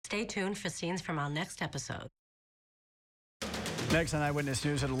Stay tuned for scenes from our next episode. Next on Eyewitness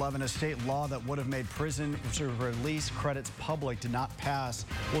News at 11, a state law that would have made prison release credits public did not pass.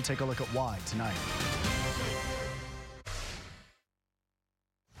 We'll take a look at why tonight.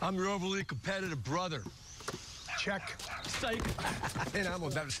 I'm your overly competitive brother. Check. Psych. And I'm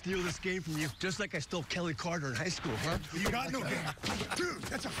about to steal this game from you, just like I stole Kelly Carter in high school, huh? You got no game. Dude,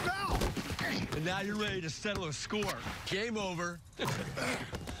 that's a foul. And now you're ready to settle a score. Game over. And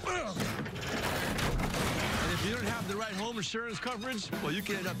if you don't have the right home insurance coverage, well, you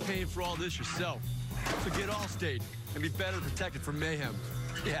can end up paying for all this yourself. So get Allstate and be better protected from mayhem.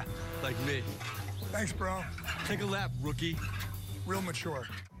 Yeah, like me. Thanks, bro. Take a lap, rookie. Real mature.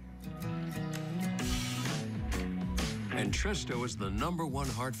 Entresto is the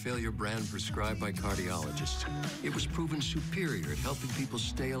 #1 heart failure brand prescribed by cardiologists. It was proven superior at helping people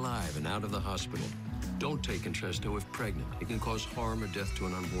stay alive and out of the hospital. Don't take Entresto if pregnant. It can cause harm or death to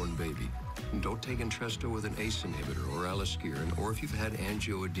an unborn baby. And don't take Entresto with an ACE inhibitor or aliskiren, or if you've had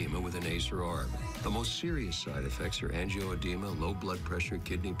angioedema with an ACE or ARB. The most serious side effects are angioedema, low blood pressure,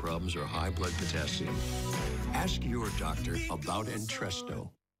 kidney problems, or high blood potassium. Ask your doctor about Entresto.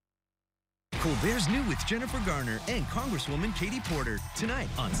 Cool Bears New with Jennifer Garner and Congresswoman Katie Porter tonight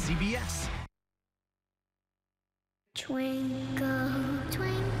on CBS. Twinkle,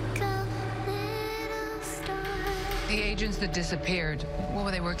 twinkle, little star. The agents that disappeared, what were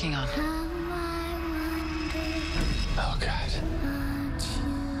they working on? How I wonder Oh, God. what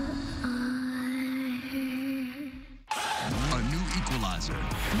you are. A new Equalizer.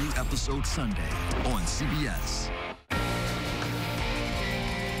 New episode Sunday on CBS.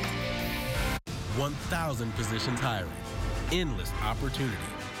 1,000 positions hiring. Endless opportunity.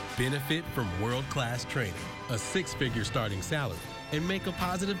 Benefit from world-class training. A 6-figure starting salary. And make a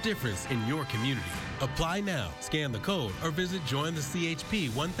positive difference in your community. Apply now. Scan the code or visit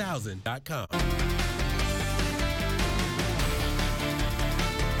jointhechp1000.com.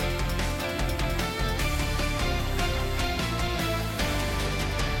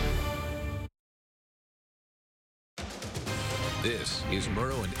 This is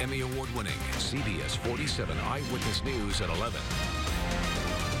Murrow and Emmy Award-winning CBS 47 Eyewitness News at 11.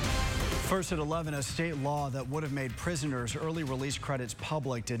 First at 11, a state law that would have made prisoners' early release credits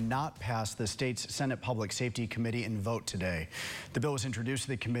public did not pass the state's Senate Public Safety Committee in vote today. The bill was introduced to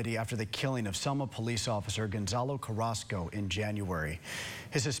the committee after the killing of Selma police officer Gonzalo Carrasco in January.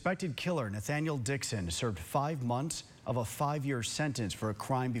 His suspected killer, Nathaniel Dixon, served 5 months of a 5-year sentence for a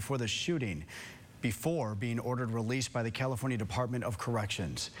crime before the shooting, before being ordered released by the California Department of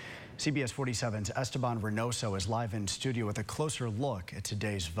Corrections. CBS 47's Esteban Reynoso is live in studio with a closer look at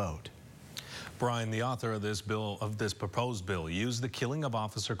today's vote. Brian, the author of this proposed bill, used the killing of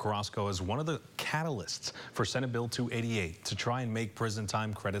Officer Carrasco as one of the catalysts for Senate Bill 288 to try and make prison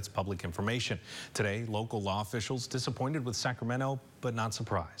time credits public information. Today, local law officials disappointed with Sacramento, but not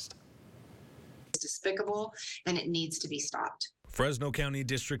surprised. It's despicable, and it needs to be stopped. Fresno County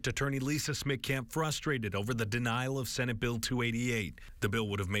District Attorney Lisa Smitkamp frustrated over the denial of Senate Bill 288. The bill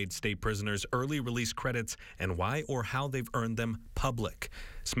would have made state prisoners early release credits and why or how they've earned them public.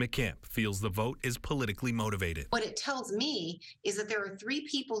 Smitkamp feels the vote is politically motivated. What it tells me is that there are 3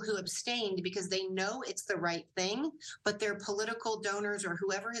 people who abstained because they know it's the right thing, but their political donors or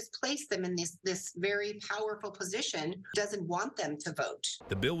whoever has placed them in this very powerful position doesn't want them to vote.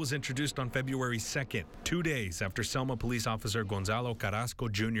 The bill was introduced on February 2nd, 2 days after Selma police officer Gonzalo Carrasco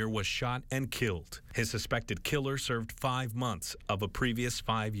Jr. was shot and killed. His suspected killer served 5 months of a previous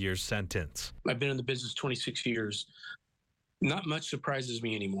 5-year sentence. I've been in the business 26 years. Not much surprises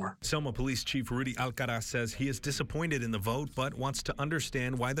me anymore. Selma Police Chief Rudy Alcaraz says he is disappointed in the vote, but wants to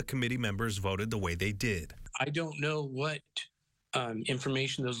understand why the committee members voted the way they did. I don't know what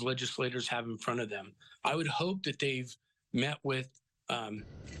information those legislators have in front of them. I would hope that they've met with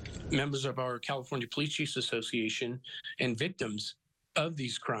members of our California Police Chiefs Association and victims of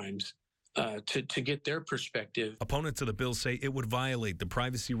these crimes to get their perspective. Opponents of the bill say it would violate the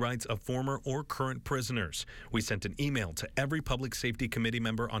privacy rights of former or current prisoners. We sent an email to every Public Safety Committee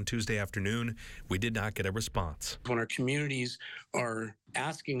member on Tuesday afternoon. We did not get a response. When our communities are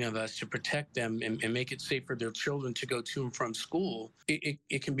asking of us to protect them and make it safe for their children to go to and from school,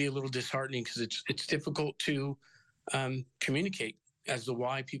 it can be a little disheartening because it's difficult to communicate as to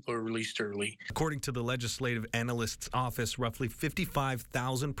why people are released early. According to the Legislative Analyst's Office, roughly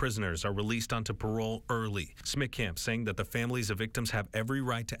 55,000 prisoners are released onto parole early. Smitkamp saying that the families of victims have every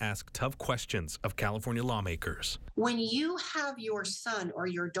right to ask tough questions of California lawmakers. When you have your son or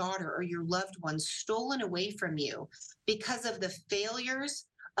your daughter or your loved one stolen away from you because of the failures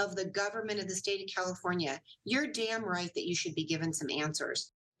of the government of the state of California, you're damn right that you should be given some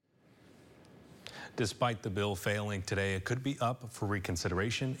answers. Despite the bill failing today, it could be up for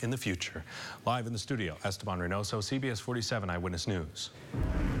reconsideration in the future. Live in the studio, Esteban Reynoso, CBS 47 Eyewitness News.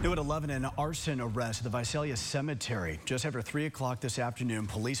 New at 11, an arson arrest at the Visalia Cemetery. Just after 3 o'clock this afternoon,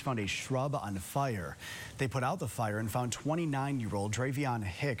 police found a shrub on fire. They put out the fire and found 29-year-old Dravion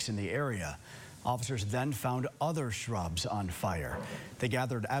Hicks in the area. Officers then found other shrubs on fire. They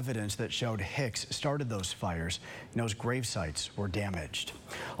gathered evidence that showed Hicks started those fires, and those grave sites were damaged.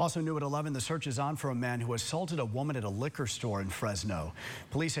 Also new at 11, the search is on for a man who assaulted a woman at a liquor store in Fresno.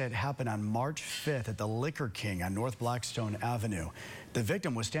 Police say it happened on March 5th at the Liquor King on North Blackstone Avenue. The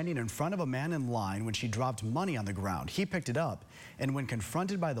victim was standing in front of a man in line when she dropped money on the ground. He picked it up and, when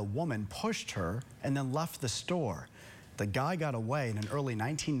confronted by the woman, pushed her and then left the store. The guy got away in an early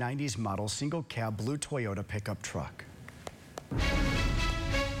 1990s model single cab blue Toyota pickup truck.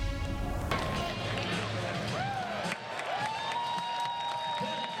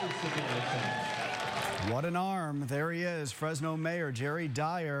 What an arm. There he is, Fresno Mayor Jerry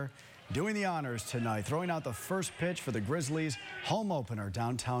Dyer doing the honors tonight, throwing out the first pitch for the Grizzlies' home opener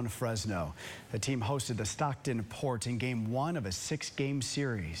downtown Fresno. The team hosted the Stockton Port in Game 1 of a 6-game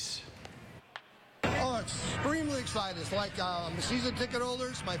series. Oh, extremely excited. It's like season ticket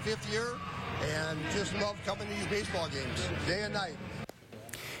holders, my 5th year, and just love coming to these baseball games day and night.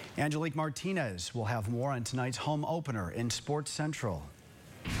 Angelique Martinez will have more on tonight's home opener in Sports Central.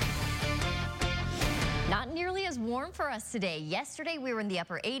 Not nearly as warm for us today. Yesterday we were in the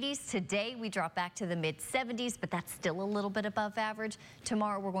upper 80s. Today we dropped back to the mid 70s, but that's still a little bit above average.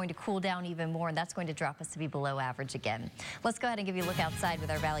 Tomorrow we're going to cool down even more, and that's going to drop us to be below average again. Let's go ahead and give you a look outside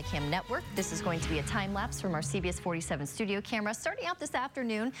with our Valley Cam network. This is going to be a time lapse from our CBS 47 studio camera. Starting out this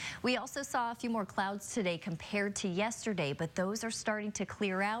afternoon, we also saw a few more clouds today compared to yesterday, but those are starting to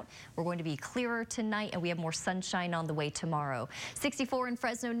clear out. We're going to be clearer tonight, and we have more sunshine on the way tomorrow. 64 in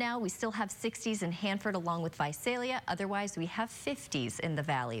Fresno now. We still have 60s in Hanford along with Visalia. Otherwise, we have 50s in the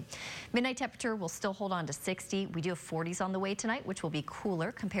valley. Midnight temperature will still hold on to 60. We do have 40s on the way tonight, which will be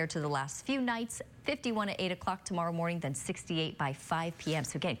cooler compared to the last few nights. 51 at 8 o'clock tomorrow morning, then 68 by 5 p.m.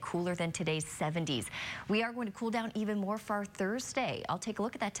 So again, cooler than today's 70s. We are going to cool down even more for our Thursday. I'll take a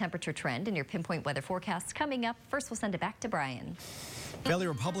look at that temperature trend and your pinpoint weather forecasts coming up. First, we'll send it back to Brian. Valley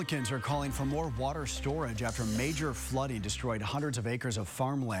Republicans are calling for more water storage after major flooding destroyed hundreds of acres of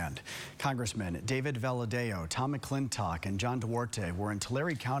farmland. Congressmen David Valadeo, Tom McClintock, and John Duarte were in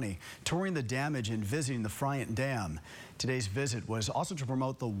Tulare County touring the damage and visiting the Friant Dam. Today's visit was also to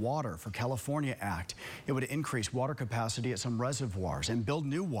promote the Water for California Act. It would increase water capacity at some reservoirs and build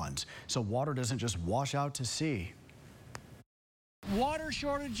new ones so water doesn't just wash out to sea. Water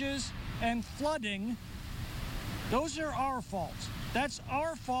shortages and flooding, those are our faults. That's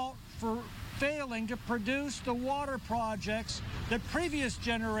our fault for failing to produce the water projects that previous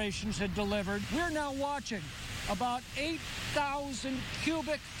generations had delivered. We're now watching about 8,000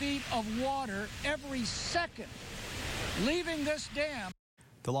 cubic feet of water every second leaving this dam.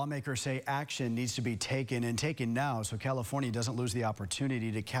 The lawmakers say action needs to be taken and taken now so California doesn't lose the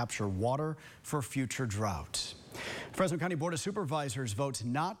opportunity to capture water for future droughts. Fresno County Board of Supervisors votes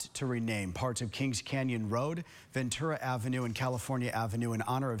not to rename parts of Kings Canyon Road, Ventura Avenue, and California Avenue in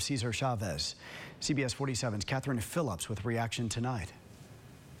honor of Cesar Chavez. CBS 47's Catherine Phillips with reaction tonight.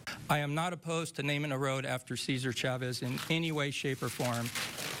 I am not opposed to naming a road after Cesar Chavez in any way, shape, or form.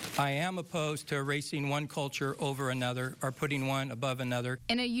 I am opposed to erasing one culture over another or putting one above another.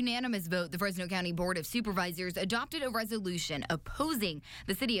 In a unanimous vote, the Fresno County Board of Supervisors adopted a resolution opposing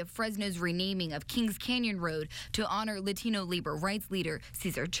the city of Fresno's renaming of Kings Canyon Road to honor Latino labor rights leader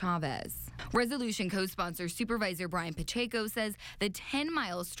Cesar Chavez. Resolution co-sponsor Supervisor Brian Pacheco says the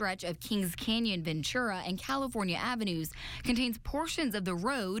 10-mile stretch of Kings Canyon, Ventura, and California Avenues contains portions of the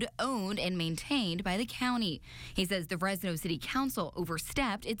road owned and maintained by the county. He says the Fresno City Council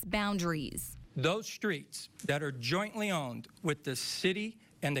overstepped its boundaries. Those streets that are jointly owned with the city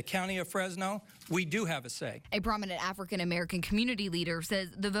and the county of Fresno, we do have a say. A prominent African-American community leader says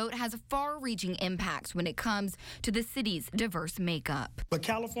the vote has far-reaching impacts when it comes to the city's diverse makeup. But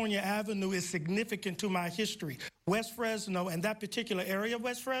California Avenue is significant to my history. West Fresno and that particular area of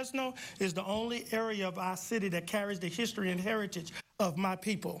West Fresno is the only area of our city that carries the history and heritage of my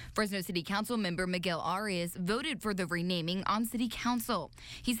people. Fresno City Council member Miguel Arias voted for the renaming on City Council.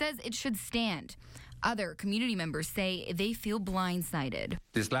 He says it should stand. Other community members say they feel blindsided.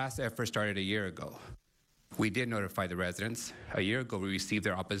 This last effort started a year ago. We did notify the residents. A year ago, we received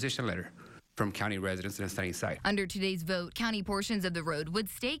their opposition letter from county residents in a sunny site. Under today's vote, county portions of the road would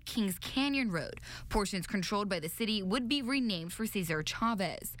stay Kings Canyon Road. Portions controlled by the city would be renamed for Cesar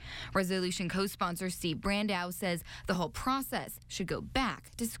Chavez. Resolution co-sponsor Steve Brandow says the whole process should go back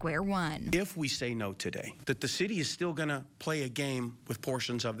to square one. If we say no today, that the city is still going to play a game with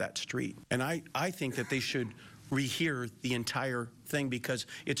portions of that street. And I think that they should rehear the entire thing because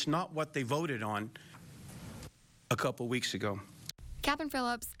it's not what they voted on a couple weeks ago. Catherine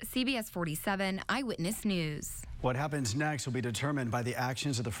Phillips, CBS 47 Eyewitness News. What happens next will be determined by the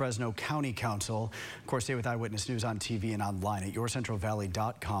actions of the Fresno County Council. Of course, stay with Eyewitness News on TV and online at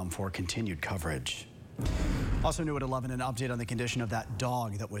yourcentralvalley.com for continued coverage. Also new at 11, an update on the condition of that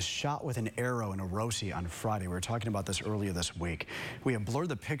dog that was shot with an arrow in Orosi on Friday. We were talking about this earlier this week. We have blurred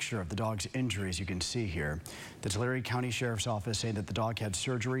the picture of the dog's injuries you can see here. The Tulare County Sheriff's Office saying that the dog had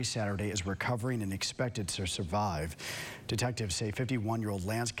surgery Saturday, is recovering and expected to survive. Detectives say 51-year-old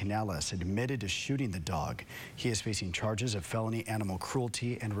Lance Canales admitted to shooting the dog. He is facing charges of felony animal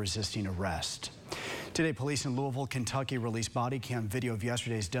cruelty and resisting arrest. Today, police in Louisville, Kentucky released body cam video of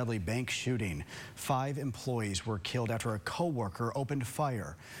yesterday's deadly bank shooting. 5 employees were killed after a co-worker opened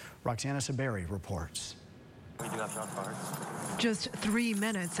fire. Roxana Saberi reports. We do have shots fired. Just 3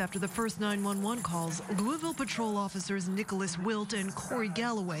 minutes after the first 911 calls, Louisville patrol officers Nicholas Wilt and Corey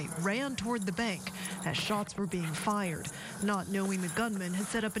Galloway ran toward the bank as shots were being fired, not knowing the gunman had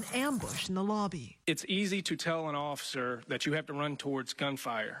set up an ambush in the lobby. It's easy to tell an officer that you have to run towards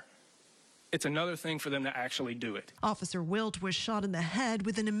gunfire. It's another thing for them to actually do it. Officer Wilt was shot in the head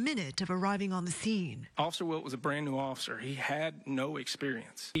within a minute of arriving on the scene. Officer Wilt was a brand new officer. He had no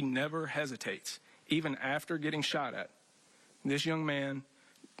experience. He never hesitates, even after getting shot at. This young man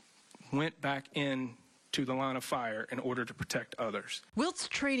went back in to the line of fire in order to protect others. Wilt's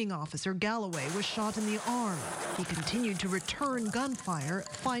training officer Galloway was shot in the arm. He continued to return gunfire,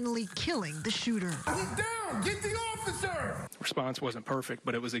 finally killing the shooter. He's down! Get the officer! The response wasn't perfect,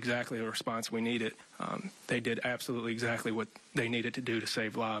 but it was exactly the response we needed. They did absolutely exactly what they needed to do to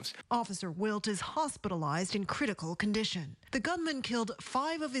save lives. Officer Wilt is hospitalized in critical condition. The gunman killed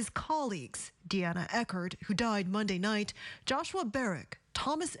 5 of his colleagues: Deanna Eckert, who died Monday night, Joshua Barrick,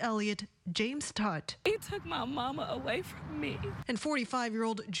 Thomas Elliott, James Tutt. He took my mama away from me. And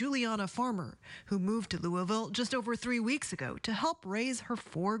 45-year-old Juliana Farmer, who moved to Louisville just over 3 weeks ago to help raise her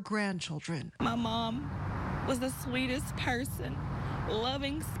 4 grandchildren. My mom was the sweetest person,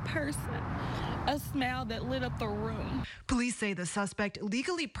 loving person, a smile that lit up the room. Police say the suspect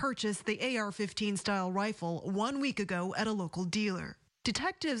legally purchased the AR-15 style rifle 1 week ago at a local dealer.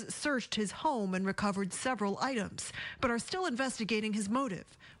 Detectives searched his home and recovered several items, but are still investigating his motive,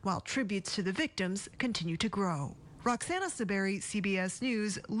 while tributes to the victims continue to grow. Roxana Saberi, CBS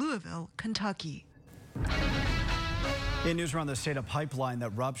News, Louisville, Kentucky. In news around the state, a pipeline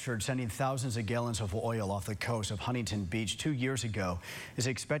that ruptured, sending thousands of gallons of oil off the coast of Huntington Beach 2 years ago, is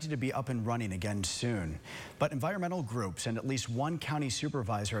expected to be up and running again soon. But environmental groups and at least one county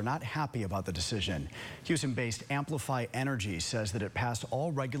supervisor are not happy about the decision. Houston-based Amplify Energy says that it passed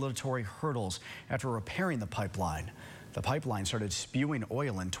all regulatory hurdles after repairing the pipeline. The pipeline started spewing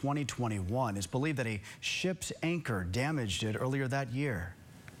oil in 2021. It's believed that a ship's anchor damaged it earlier that year.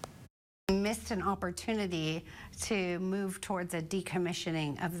 Missed an opportunity to move towards a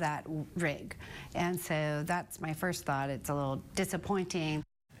decommissioning of that rig. And so that's my first thought. It's a little disappointing.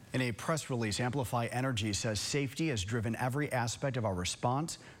 In a press release, Amplify Energy says safety has driven every aspect of our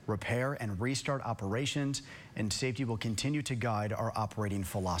response, repair, and restart operations, and safety will continue to guide our operating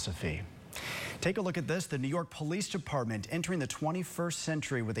philosophy. Take a look at this. The New York Police Department entering the 21st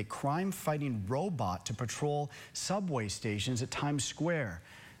century with a crime-fighting robot to patrol subway stations at Times Square.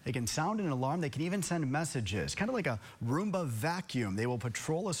 They can sound an alarm. They can even send messages, kind of like a Roomba vacuum. They will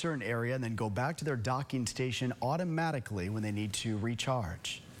patrol a certain area and then go back to their docking station automatically when they need to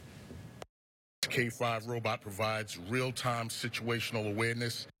recharge. K5 robot provides real-time situational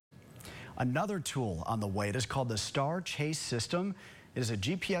awareness. Another tool on the way. It is called the Star Chase System. It is a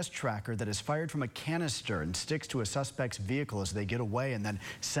GPS tracker that is fired from a canister and sticks to a suspect's vehicle as they get away and then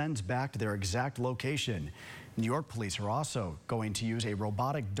sends back to their exact location. New York police are also going to use a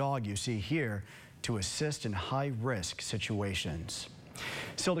robotic dog you see here to assist in high-risk situations.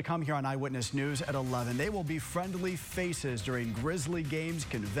 Still to come here on Eyewitness News at 11. They will be friendly faces during Grizzly games,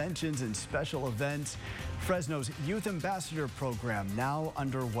 conventions, and special events. Fresno's Youth Ambassador program now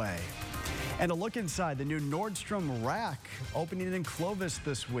underway. And a look inside the new Nordstrom rack opening in Clovis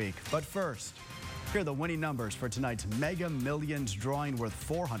this week. But first, here are the winning numbers for tonight's Mega Millions drawing worth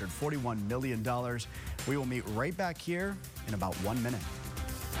 $441 million. We will meet right back here in about 1 minute.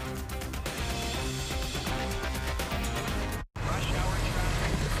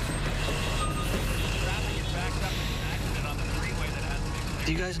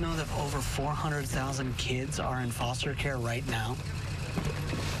 Do you guys know that over 400,000 kids are in foster care right now?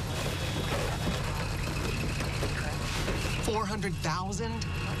 400,000?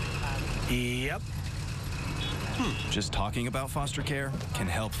 Yep. Just talking about foster care can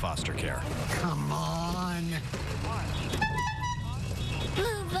help foster care. Come on.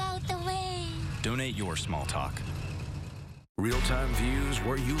 Move out the way. Donate your small talk. Real-time views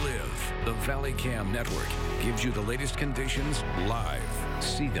where you live. The Valley Cam Network gives you the latest conditions live.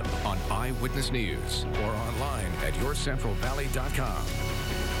 See them on Eyewitness News or online at yourcentralvalley.com.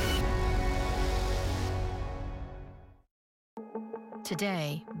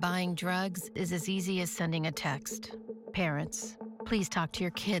 Today, buying drugs is as easy as sending a text. Parents, please talk to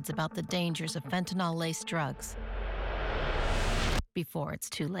your kids about the dangers of fentanyl-laced drugs before it's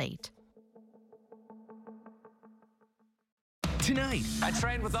too late. Tonight, I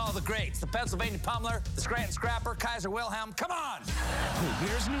trained with all the greats. The Pennsylvania Pummeler, the Scranton Scrapper, Kaiser Wilhelm. Come on! Who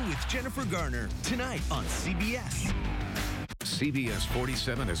Wears New with Jennifer Garner. Tonight on CBS. CBS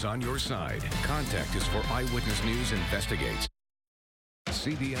 47 is on your side. Contact us for Eyewitness News Investigates.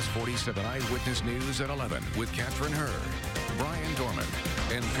 CBS 47 Eyewitness News at 11 with Catherine Hurd, Brian Dorman,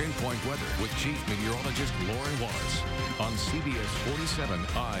 and Pinpoint Weather with Chief Meteorologist Lauren Wallace on CBS 47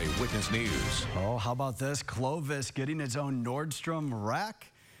 Eyewitness News. Oh, how about this? Clovis getting its own Nordstrom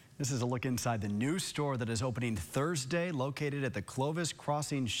rack. This is a look inside the new store that is opening Thursday, located at the Clovis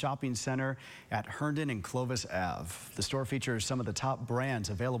Crossing Shopping Center at Herndon and Clovis Ave. The store features some of the top brands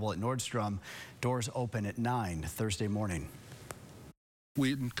available at Nordstrom. Doors open at 9 Thursday morning.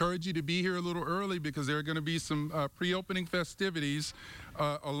 We encourage you to be here a little early because there are going to be some pre-opening festivities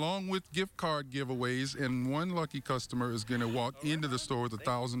along with gift card giveaways, and one lucky customer is going to walk into the store with a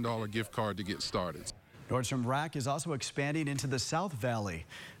 $1,000 gift card to get started. Nordstrom Rack is also expanding into the South Valley.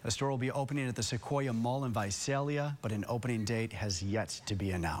 A store will be opening at the Sequoia Mall in Visalia, but an opening date has yet to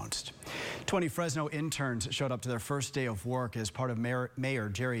be announced. 20 Fresno interns showed up to their first day of work as part of Mayor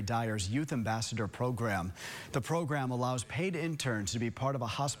Jerry Dyer's Youth Ambassador program. The program allows paid interns to be part of a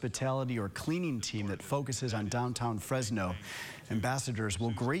hospitality or cleaning team that focuses on downtown Fresno. Ambassadors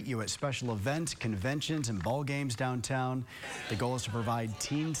will greet you at special events, conventions, and ball games downtown. The goal is to provide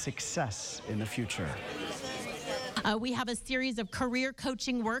teen success in the future. We have a series of career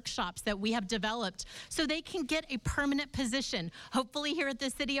coaching workshops that we have developed so they can get a permanent position, hopefully here at the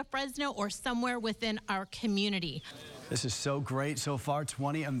city of Fresno or somewhere within our community. This is so great. So far,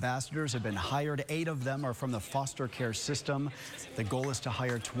 20 ambassadors have been hired. 8 of them are from the foster care system. The goal is to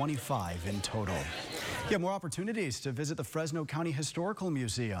hire 25 in total. You have more opportunities to visit the Fresno County Historical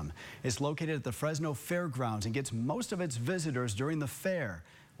Museum. It's located at the Fresno Fairgrounds and gets most of its visitors during the fair.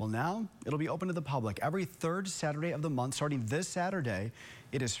 Well, now it'll be open to the public every third Saturday of the month. Starting this Saturday,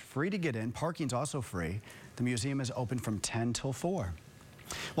 it is free to get in. Parking's also free. The museum is open from 10 till 4.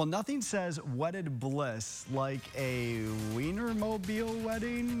 Well, nothing says wedded bliss like a Wienermobile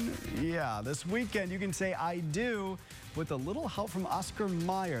wedding. Yeah, this weekend you can say I do with a little help from Oscar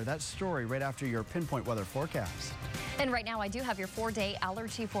Meyer. That story right after your Pinpoint weather forecast. And right now I do have your 4-day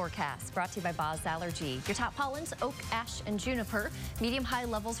allergy forecast brought to you by Boz Allergy. Your top pollens, oak, ash, and juniper. Medium high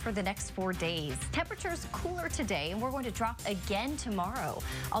levels for the next 4 days. Temperatures cooler today, and we're going to drop again tomorrow.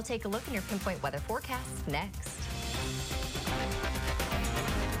 I'll take a look in your Pinpoint weather forecast next.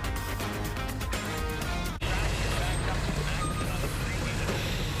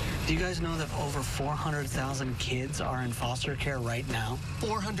 Do you guys know that over 400,000 kids are in foster care right now?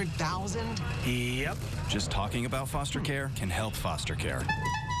 400,000? Yep. Just talking about foster care can help foster care.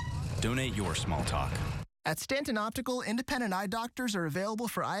 Donate your small talk. At Stanton Optical, independent eye doctors are available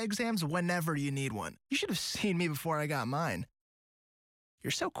for eye exams whenever you need one. You should have seen me before I got mine.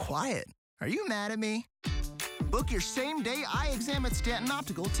 You're so quiet. Are you mad at me? Book your same-day eye exam at Stanton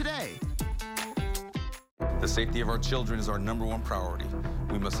Optical today. The safety of our children is our #1 priority.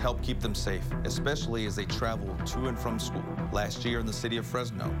 We must help keep them safe, especially as they travel to and from school. Last year in the city of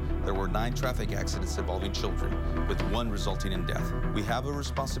Fresno, there were 9 traffic accidents involving children, with 1 resulting in death. We have a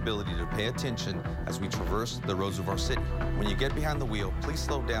responsibility to pay attention as we traverse the roads of our city. When you get behind the wheel, please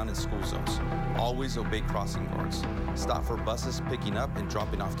slow down in school zones. Always obey crossing guards. Stop for buses picking up and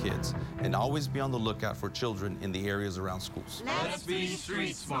dropping off kids, and always be on the lookout for children in the areas around schools. Let's be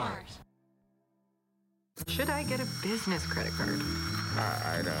street smart. Should I get a business credit card?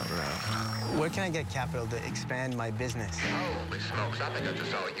 I don't know. Where can I get capital to expand my business? Holy smokes, I think I just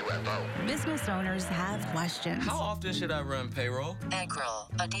saw a UFO. Business owners have questions. How often should I run payroll? Egg roll,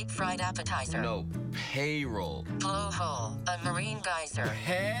 a deep-fried appetizer. No, payroll. Blowhole, a marine geyser.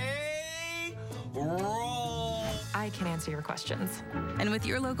 Hey, roll. I can answer your questions. And with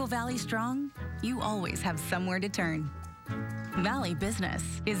your local Valley Strong, you always have somewhere to turn. Valley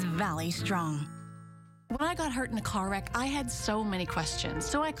Business is Valley Strong. When I got hurt in a car wreck, I had so many questions,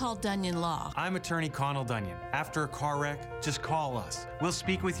 so I called Dunyon Law. I'm attorney Connell Dunyon. After a car wreck, just call us. We'll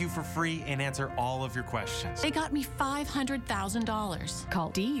speak with you for free and answer all of your questions. They got me $500,000. Call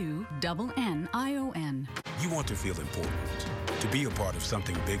DUNNION. You want to feel important, to be a part of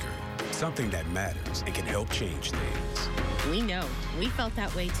something bigger, something that matters and can help change things. We know. We felt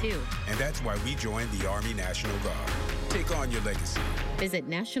that way too. And that's why we joined the Army National Guard. Take on your legacy. Visit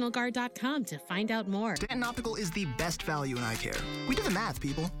nationalguard.com to find out more. Stanton Optical is the best value in eye care. We did the math,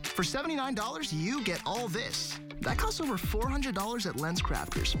 people. For $79, you get all this. That costs over $400 at Lens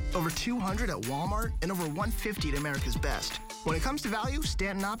Crafters, over $200 at Walmart, and over $150 at America's Best. When it comes to value,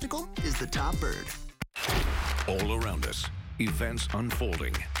 Stanton Optical is the top bird. All around us, events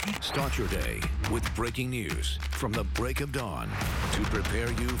unfolding. Start your day with breaking news from the break of dawn to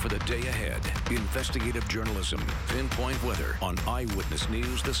prepare you for the day ahead. Investigative journalism, pinpoint weather on Eyewitness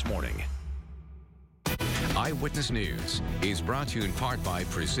News this morning. Eyewitness News is brought to you in part by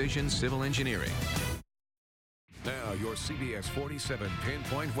Precision Civil Engineering. Now, your CBS 47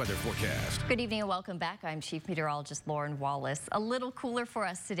 pinpoint weather forecast. Good evening and welcome back. I'm Chief Meteorologist Lauren Wallace. A little cooler for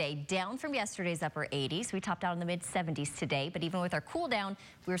us today, down from yesterday's upper 80s. We topped out in the mid 70s today, but even with our cool down,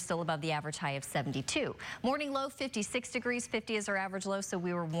 we're still above the average high of 72. Morning low 56 degrees, 50 is our average low, so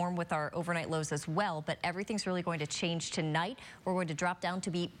we were warm with our overnight lows as well, but everything's really going to change tonight. We're going to drop down to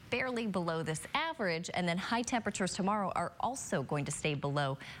be barely below this average, and then high temperatures tomorrow are also going to stay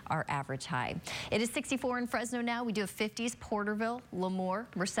below our average high. It is 64 in Fresno now. We do have 50s, Porterville, Lemoore,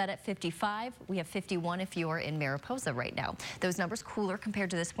 Merced at 55. We have 51 if you are in Mariposa right now. Those numbers cooler compared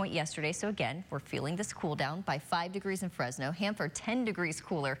to this point yesterday. So again, we're feeling this cool down by 5 degrees in Fresno. Hanford 10 degrees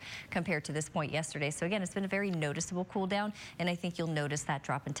cooler compared to this point yesterday. So again, it's been a very noticeable cool down, and I think you'll notice that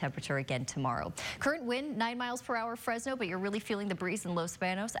drop in temperature again tomorrow. Current wind 9 miles per hour Fresno, but you're really feeling the breeze in Los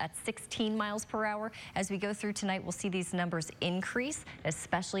Banos at 16 miles per hour. As we go through tonight, we'll see these numbers increase,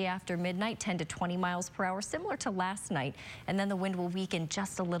 especially after midnight, 10 to 20 miles per hour, similar to last night, and then the wind will weaken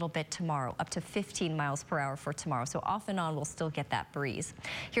just a little bit tomorrow, up to 15 miles per hour for tomorrow. So off and on, we'll still get that breeze.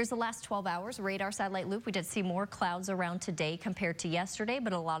 Here's the last 12 hours. Radar satellite loop. We did see more clouds around today compared to yesterday,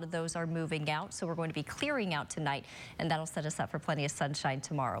 but a lot of those are moving out. So we're going to be clearing out tonight, and that'll set us up for plenty of sunshine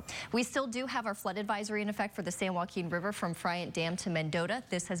tomorrow. We still do have our flood advisory in effect for the San Joaquin River from Friant Dam to Mendota.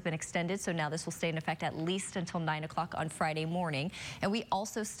 This has been extended, so now this will stay in effect at least until 9 o'clock on Friday morning. And we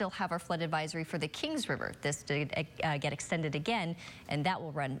also still have our flood advisory for the Kings River. This did get extended again, and that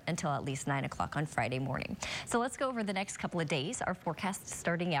will run until at least 9 o'clock on Friday morning. So let's go over the next couple of days. Our forecast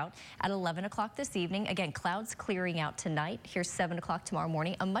starting out at 11 o'clock this evening. Again, clouds clearing out tonight. Here's 7 o'clock tomorrow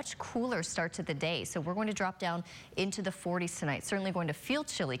morning. A much cooler start to the day. So we're going to drop down into the 40s tonight. Certainly going to feel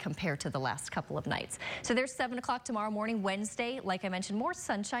chilly compared to the last couple of nights. So there's 7 o'clock tomorrow morning, Wednesday. Like I mentioned, more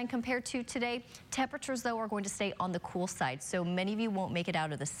sunshine compared to today. Temperatures, though, are going to stay on the cool side. So many of you won't make it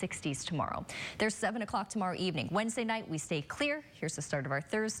out of the 60s tomorrow. There's 7 o'clock tomorrow evening. Wednesday night, we stay clear. Here's the start of our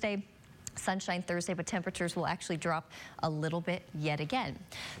Thursday. Sunshine Thursday, but temperatures will actually drop a little bit yet again.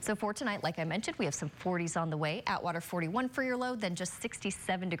 So for tonight, like I mentioned, we have some 40s on the way. Atwater 41 for your low, then just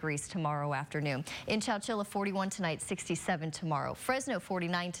 67 degrees tomorrow afternoon. In Chowchilla 41 tonight, 67 tomorrow. Fresno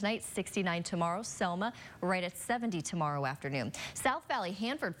 49 tonight, 69 tomorrow. Selma right at 70 tomorrow afternoon. South Valley,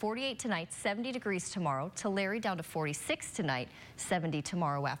 Hanford 48 tonight, 70 degrees tomorrow. Tulare down to 46 tonight, 70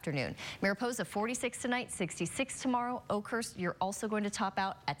 tomorrow afternoon. Mariposa 46 tonight, 66 tomorrow. Oakhurst, you're also going to top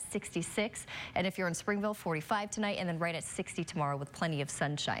out at 66. And if you're in Springville, 45 tonight, and then right at 60 tomorrow with plenty of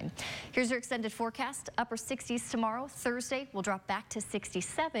sunshine. Here's your extended forecast. Upper 60s tomorrow. Thursday, we'll drop back to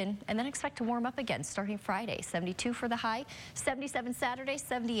 67, and then expect to warm up again starting Friday. 72 for the high, 77 Saturday,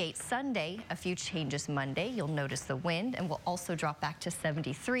 78 Sunday. A few changes Monday. You'll notice the wind, and we'll also drop back to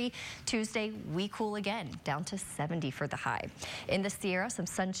 73. Tuesday, we cool again, down to 70 for the high. In the Sierra, some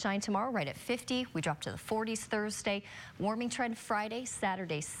sunshine tomorrow, right at 50. We drop to the 40s Thursday. Warming trend Friday,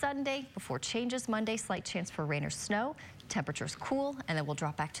 Saturday, Sunday. Before changes Monday, slight chance for rain or snow. Temperatures cool, and then we'll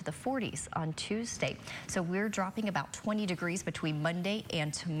drop back to the 40s on Tuesday. So we're dropping about 20 degrees between Monday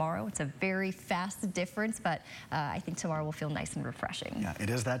and tomorrow. It's a very fast difference, but I think tomorrow will feel nice and refreshing. Yeah, it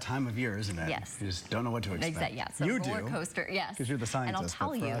is that time of year, isn't it? Yes. You just don't know what to expect. Exactly, yeah. So you roller do. coaster, yes. Because you're the scientist. And I'll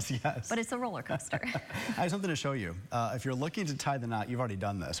tell you, us, yes. but it's a roller coaster. I have something to show you. If you're looking to tie the knot, you've already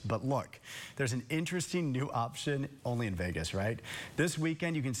done this, but look, there's an interesting new option only in Vegas, right? This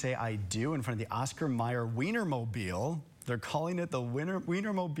weekend, you can say I do in front of the Oscar Mayer Wienermobile They're calling it the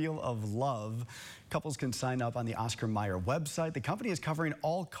Wienermobile of Love. Couples can sign up on the Oscar Mayer website. The company is covering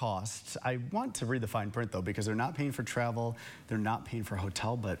all costs. I want to read the fine print, though, because they're not paying for travel, they're not paying for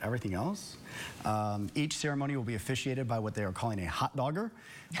hotel, but everything else. Each ceremony will be officiated by what they are calling a hot dogger.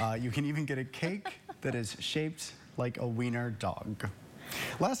 You can even get a cake that is shaped like a wiener dog.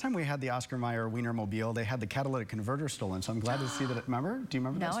 Last time we had the Oscar Mayer Wienermobile, they had the catalytic converter stolen, so I'm glad to see that remember? Do you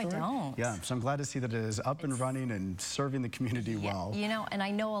remember that story? No, I don't. Yeah, so I'm glad to see that it is up and running and serving the community well. You know, and I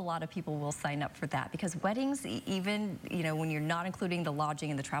know a lot of people will sign up for that because weddings, even, you know, when you're not including the lodging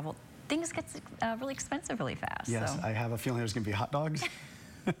and the travel, things get really expensive really fast. Yes, so. I have a feeling there's going to be hot dogs.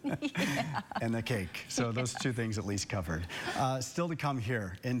 And the cake. So those two things at least covered. Still to come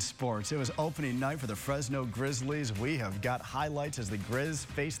here in sports. It was opening night for the Fresno Grizzlies. We have got highlights as the Grizz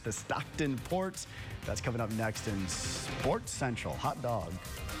face the Stockton Ports. That's coming up next in Sports Central. Hot dog.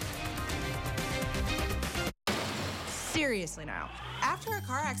 Seriously now, after a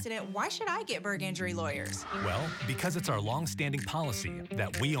car accident, why should I get Berg Injury Lawyers? Well, because it's our long-standing policy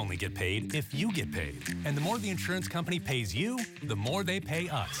that we only get paid if you get paid. And the more the insurance company pays you, the more they pay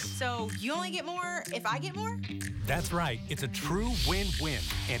us. So you only get more if I get more? That's right. It's a true win-win.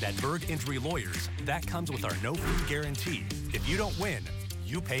 And at Berg Injury Lawyers, that comes with our no-fee guarantee. If you don't win,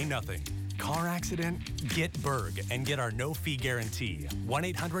 you pay nothing. Car accident? Get Berg and get our no-fee guarantee.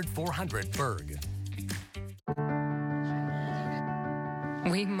 1-800-400-BERG.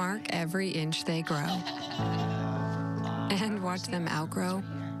 We mark every inch they grow and watch them outgrow,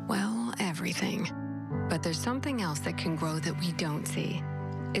 well, everything. But there's something else that can grow that we don't see.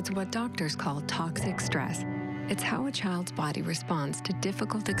 It's what doctors call toxic stress. It's how a child's body responds to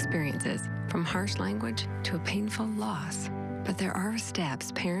difficult experiences, from harsh language to a painful loss. But there are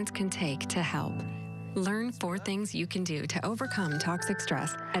steps parents can take to help. Learn 4 things you can do to overcome toxic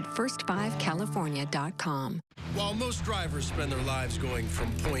stress at first5california.com. While most drivers spend their lives going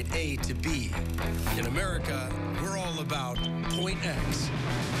from point A to B, in America, we're all about point X.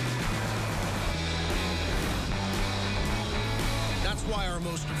 That's why our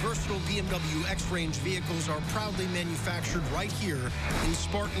most versatile BMW X-Range vehicles are proudly manufactured right here in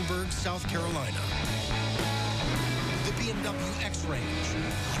Spartanburg, South Carolina. The BMW X-Range.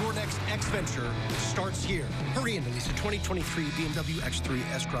 Your next X-Venture starts here. Hurry in to lease a 2023 BMW X3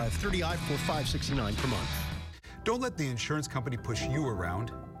 S-Drive 30i for $569 per month. Don't let the insurance company push you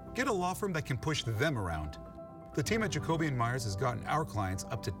around. Get a law firm that can push them around. The team at Kgpe Myers has gotten our clients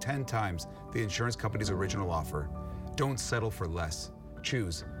up to 10 times the insurance company's original offer. Don't settle for less.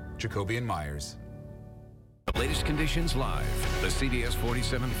 Choose Kgpe Myers. The latest conditions live. The CBS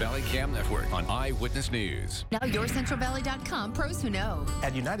 47 Valley Cam Network on Eyewitness News. Now YourCentralValley.com, pros who know.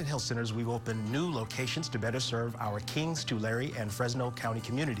 At United Health Centers, we've opened new locations to better serve our Kings, Tulare, and Fresno County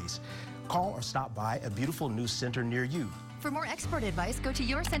communities. Call or stop by a beautiful new center near you. For more expert advice, go to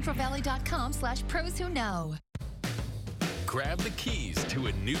YourCentralValley.com/pros who know. Grab the keys to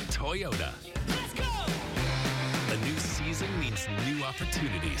a new Toyota. Let's go! A new season means new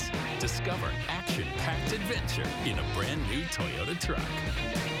opportunities. Discover action-packed adventure in a brand new Toyota truck.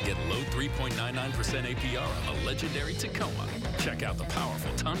 Get low 3.99% APR on a legendary Tacoma. Check out the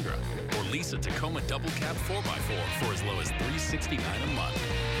powerful Tundra or lease a Tacoma double cab 4x4 for as low as $369 a month.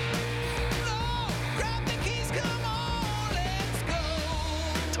 Grab the keys, come on, let's go.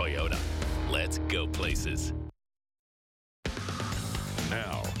 Toyota, let's go places.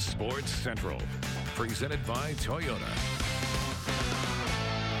 Now, Sports Central, presented by Toyota.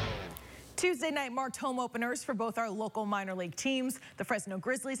 Tuesday night marked home openers for both our local minor league teams. The Fresno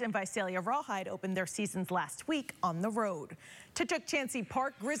Grizzlies and Visalia Rawhide opened their seasons last week on the road. To Chancey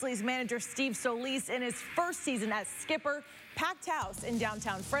Park, Grizzlies manager Steve Solis in his first season as skipper, packed house in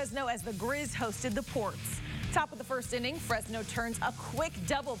downtown Fresno as the Grizz hosted the Ports. Top of the first inning, Fresno turns a quick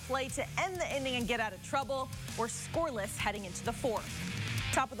double play to end the inning and get out of trouble. We're scoreless heading into the fourth.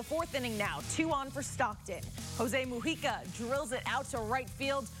 Top of the fourth inning now, 2 on for Stockton. Jose Mujica drills it out to right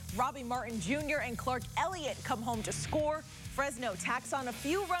field. Robbie Martin Jr. and Clark Elliott come home to score. Fresno tacks on a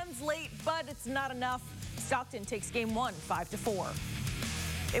few runs late, but it's not enough. Stockton takes game 1, 5-4.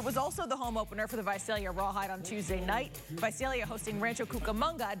 It was also the home opener for the Visalia Rawhide on Tuesday night. Visalia hosting Rancho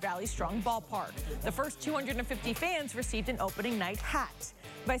Cucamonga at Valley Strong Ballpark. The first 250 fans received an opening night hat.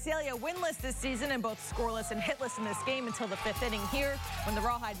 Visalia winless this season and both scoreless and hitless in this game until the 5th inning here when the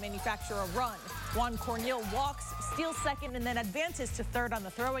Rawhide manufacture a run. Juan Cornel walks, steals second, and then advances to third on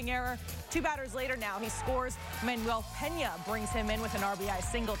the throwing error. 2 batters later now, he scores. Manuel Pena brings him in with an RBI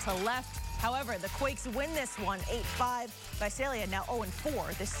single to left. However, the Quakes win this one 8-5. Visalia now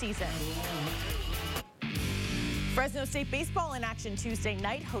 0-4 this season. Fresno State baseball in action Tuesday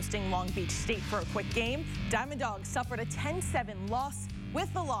night, hosting Long Beach State for a quick game. Diamond Dogs suffered a 10-7 loss.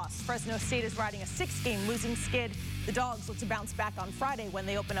 With the loss, Fresno State is riding a 6-game losing skid. The Dogs look to bounce back on Friday when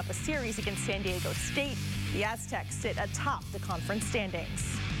they open up a series against San Diego State. The Aztecs sit atop the conference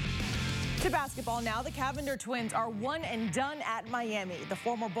standings. To basketball now, the Cavender twins are one and done at Miami. The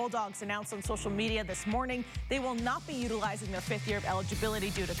former Bulldogs announced on social media this morning they will not be utilizing their 5th year of eligibility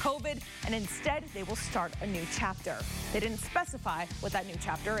due to COVID, and instead they will start a new chapter. They didn't specify what that new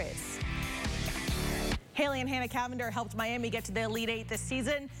chapter is. Haley and Hannah Cavender helped Miami get to the Elite Eight this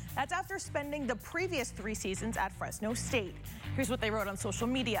season. That's after spending the previous 3 seasons at Fresno State. Here's what they wrote on social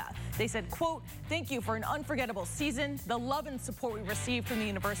media. They said, quote, "Thank you for an unforgettable season. The love and support we received from the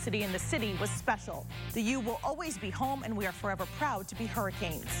university and the city was special. The U will always be home, and we are forever proud to be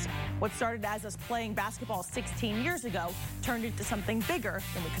Hurricanes." What started as us playing basketball 16 years ago turned into something bigger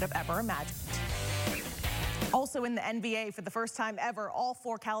than we could have ever imagined. Also in the NBA, for the first time ever, all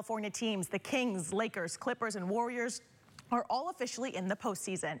 4 California teams, the Kings, Lakers, Clippers, and Warriors, are all officially in the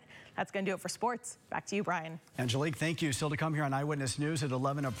postseason. That's going to do it for sports. Back to you, Brian. Angelique, thank you. Still to come here on Eyewitness News at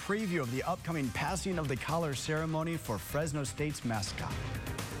 11, a preview of the upcoming passing of the collar ceremony for Fresno State's mascot.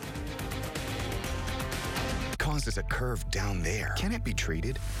 Causes a curve down there. Can it be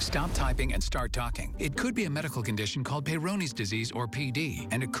treated? Stop typing and start talking. It could be a medical condition called Peyronie's disease, or PD,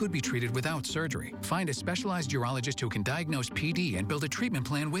 and it could be treated without surgery. Find a specialized urologist who can diagnose PD and build a treatment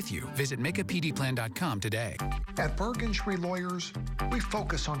plan with you. Visit makeapdplan.com today. At Berg Injury Lawyers, we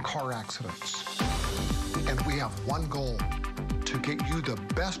focus on car accidents. And we have one goal: to get you the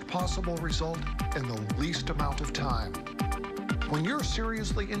best possible result in the least amount of time. When you're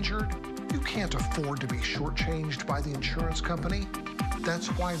seriously injured, you can't afford to be shortchanged by the insurance company. That's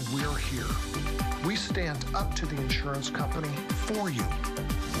why we're here. We stand up to the insurance company for you.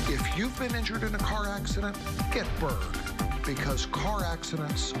 If you've been injured in a car accident, get Berg, because car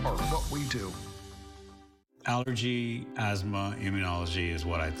accidents are what we do. Allergy, asthma, immunology is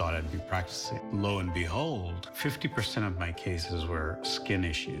what I thought I'd be practicing. Lo and behold, 50% of my cases were skin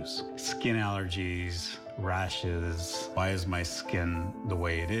issues. Skin allergies, rashes. Why is my skin the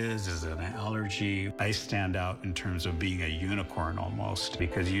way it is? Is it an allergy? I stand out in terms of being a unicorn almost,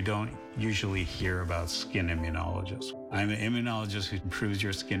 because you don't usually hear about skin immunologists. I'm an immunologist who improves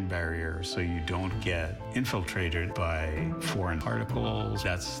your skin barrier so you don't get infiltrated by foreign particles.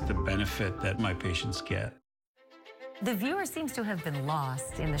 That's the benefit that my patients get. The viewer seems to have been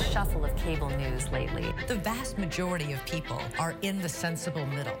lost in the shuffle of cable news lately. The vast majority of people are in the sensible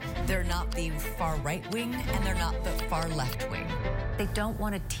middle. They're not the far right wing, and they're not the far left wing. They don't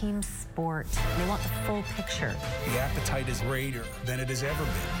want a team sport. They want the full picture. The appetite is greater than it has ever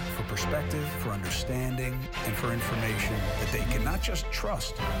been for perspective, for understanding, and for information that they can not just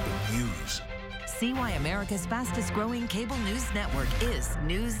trust, but use. See why America's fastest growing cable news network is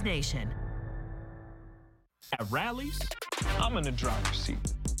News Nation. At Rally's, I'm in the driver's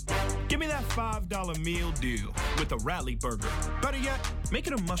seat. Give me that $5 meal deal with a Rally burger. Better yet, make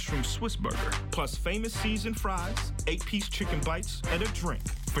it a mushroom Swiss burger, plus famous seasoned fries, 8-piece chicken bites, and a drink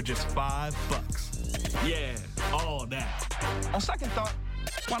for just $5. Yeah, all that. On second thought,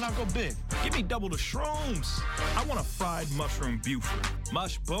 why not go big? Give me double the shrooms. I want a fried mushroom Buford.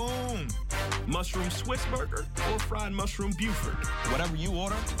 Mush boom. Mushroom Swiss burger or fried mushroom Buford. Whatever you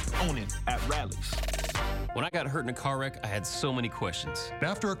order, own it at Rally's. When I got hurt in a car wreck, I had so many questions.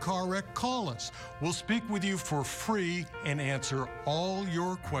 After a car wreck, call us. We'll speak with you for free and answer all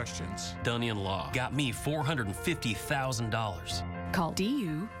your questions. Dunyan Law got me $450,000. Call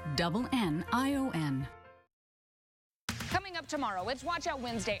DUNNION. Coming up tomorrow, it's Watch Out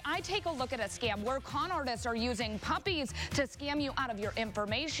Wednesday. I take a look at a scam where con artists are using puppies to scam you out of your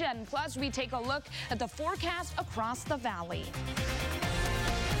information. Plus, we take a look at the forecast across the valley.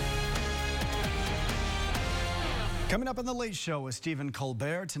 Coming up on The Late Show with Stephen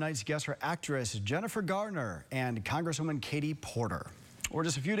Colbert, tonight's guests are actress Jennifer Garner and Congresswoman Kgpe Porter. We're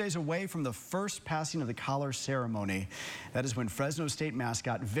just a few days away from the first passing of the collar ceremony. That is when Fresno State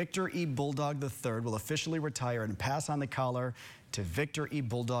mascot Victor E. Bulldog III will officially retire and pass on the collar to Victor E.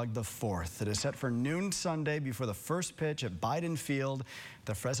 Bulldog IV. It is set for noon Sunday before the first pitch at Biden Field,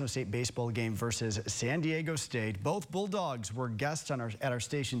 the Fresno State baseball game versus San Diego State. Both Bulldogs were guests at our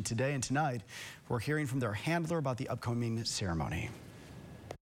station today, and tonight we're hearing from their handler about the upcoming ceremony.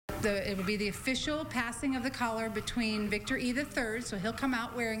 It will be the official passing of the collar between Victor E. III, so he'll come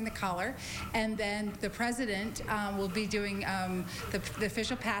out wearing the collar, and then the president will be doing the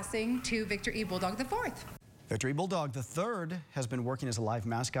official passing to Victor E. Bulldog IV. Victor E. Bulldog III has been working as a live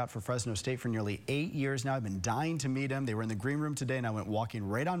mascot for Fresno State for nearly 8 years now. I've been dying to meet him. They were in the green room today, and I went walking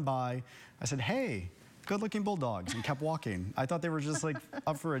right on by. I said, hey, good-looking bulldogs and kept walking. I thought they were just like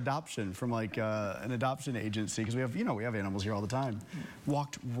up for adoption from like an adoption agency because we have, we have animals here all the time.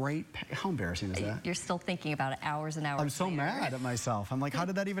 Walked right. How embarrassing is that? You're still thinking about it hours and hours. I'm so mad at myself. I'm like, how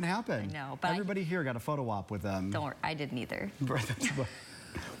did that even happen? I know, but everybody here got a photo op with them. Don't worry, I didn't either.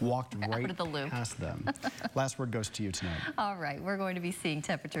 Walked right out of the loop. past them. Last word goes to you tonight. All right, we're going to be seeing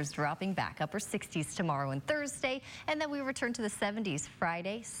temperatures dropping back, upper 60s tomorrow and Thursday, and then we return to the 70s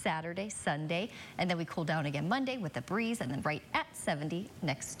Friday, Saturday, Sunday, and then we cool down again Monday with a breeze, and then right at 70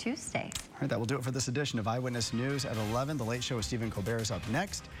 next Tuesday. All right, that will do it for this edition of Eyewitness News at 11. The Late Show with Stephen Colbert is up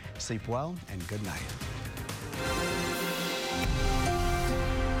next. Sleep well and good night.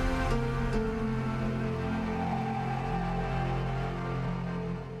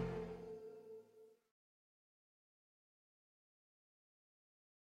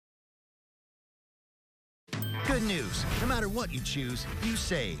 Good news. No matter what you choose, you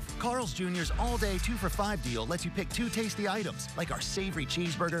save. Carl's Jr.'s all-day 2 for $5 deal lets you pick 2 tasty items, like our savory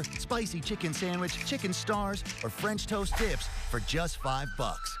cheeseburger, spicy chicken sandwich, chicken stars, or French toast dips for just $5.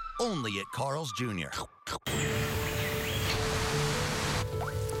 Only at Carl's Jr.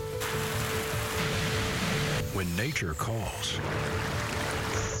 When nature calls,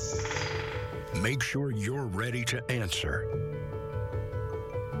 make sure you're ready to answer.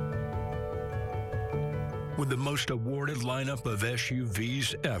 With the most awarded lineup of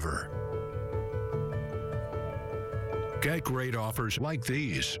SUVs ever. Get great offers like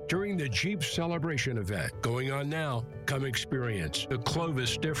these during the Jeep Celebration event going on now. Come experience the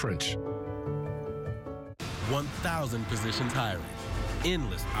Clovis difference. 1,000 positions hiring.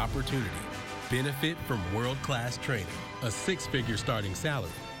 Endless opportunity. Benefit from world-class training. A 6-figure starting salary.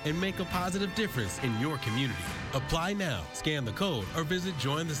 And make a positive difference in your community. Apply now, scan the code, or visit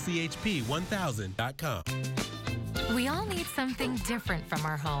jointhechp1000.com. We all need something different from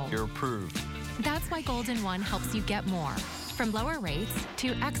our home. You're approved. That's why Golden One helps you get more. From lower rates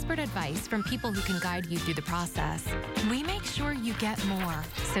to expert advice from people who can guide you through the process. We make sure you get more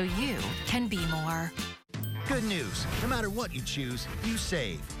so you can be more. Good news. No matter what you choose, you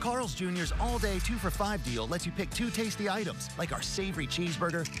save. Carl's Jr.'s all-day 2 for $5 deal lets you pick 2 tasty items, like our savory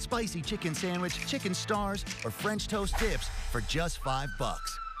cheeseburger, spicy chicken sandwich, chicken stars, or French toast dips for just $5.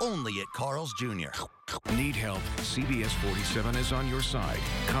 Only at Carl's Jr. Need help? CBS 47 is on your side.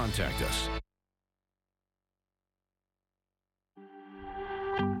 Contact us.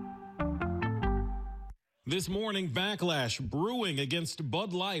 This morning, backlash brewing against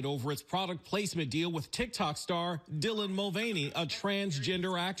Bud Light over its product placement deal with TikTok star Dylan Mulvaney, a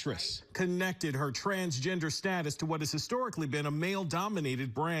transgender actress. Connected her transgender status to what has historically been a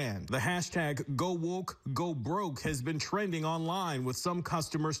male-dominated brand. The hashtag #GoWoke, has been trending online, with some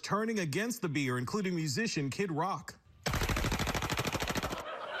customers turning against the beer, including musician Kid Rock.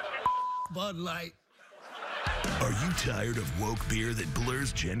 Bud Light. Are you tired of woke beer that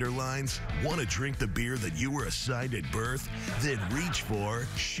blurs gender lines? Want to drink the beer that you were assigned at birth? Then reach for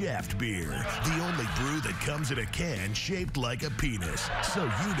Shaft Beer, the only brew that comes in a can shaped like a penis, so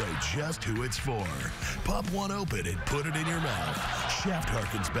you know just who it's for. Pop one open and put it in your mouth. Shaft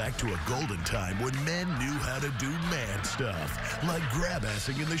harkens back to a golden time when men knew how to do man stuff, like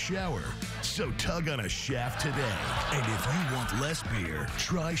grab-assing in the shower. So tug on a Shaft today. And if you want less beer,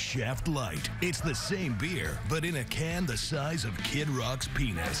 try Shaft Light. It's the same beer, but in a can the size of Kid Rock's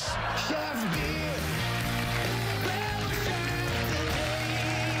penis. Shaft Beer!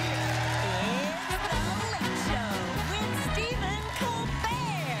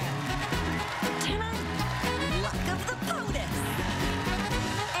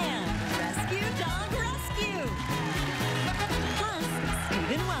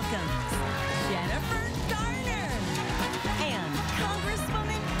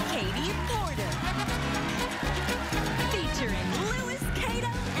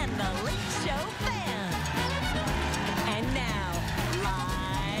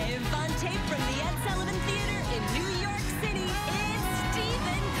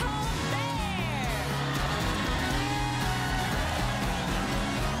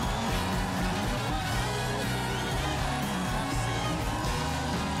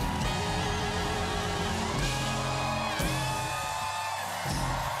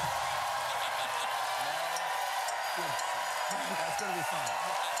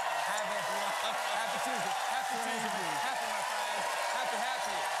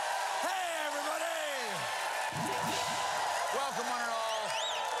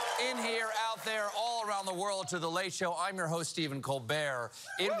 To The Late Show. I'm your host, Stephen Colbert.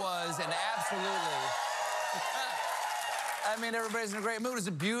 It was an absolutely... I mean, everybody's in a great mood. It's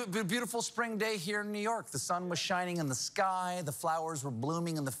a beautiful spring day here in New York. The sun was shining in the sky. The flowers were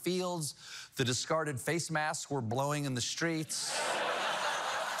blooming in the fields. The discarded face masks were blowing in the streets.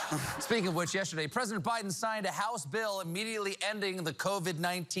 Speaking of which, yesterday, President Biden signed a House bill immediately ending the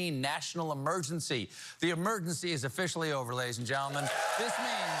COVID-19 national emergency. The emergency is officially over, ladies and gentlemen. This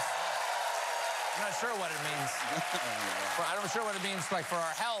means... I'm not sure what it means. I'm not sure what it means like for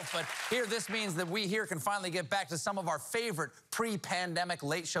our health, but here this means that we here can finally get back to some of our favorite pre-pandemic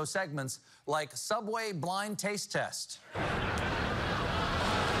late show segments like Subway Blind Taste Test.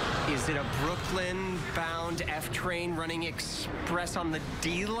 Is it a Brooklyn-bound F train running express on the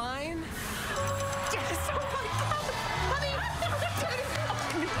D line? Yes! Oh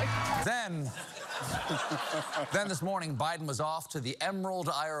my God! Then this morning, Biden was off to the Emerald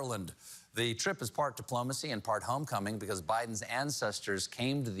Island. The trip is part diplomacy and part homecoming because Biden's ancestors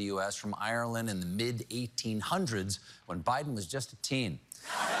came to the U.S. from Ireland in the mid-1800s when Biden was just a teen.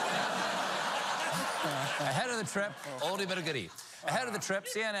 Ahead of the trip, oldie but a goodie. Ahead of the trip,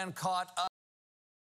 CNN caught